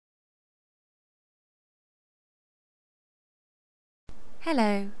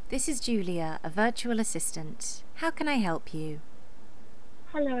Hello, this is Julia, a virtual assistant. How can I help you?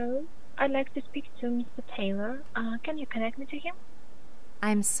 Hello, I'd like to speak to Mr. Taylor. Can you connect me to him?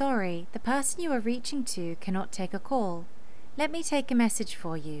 I'm sorry, the person you are reaching to cannot take a call. Let me take a message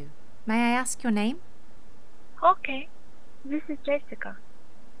for you. May I ask your name? Okay, this is Jessica.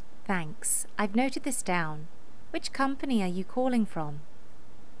 Thanks. I've noted this down. Which company are you calling from?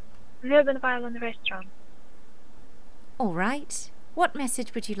 The Urban Violin Restaurant. All right. What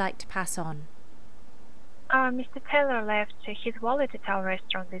message would you like to pass on? Mr. Taylor left his wallet at our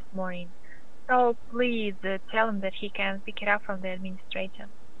restaurant this morning. So please tell him that he can pick it up from the administrator.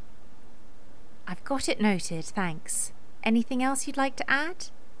 I've got it noted, thanks. Anything else you'd like to add?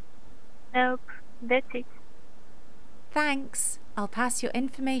 Nope, that's it. Thanks. I'll pass your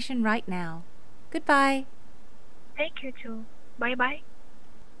information right now. Goodbye. Thank you too. Bye bye.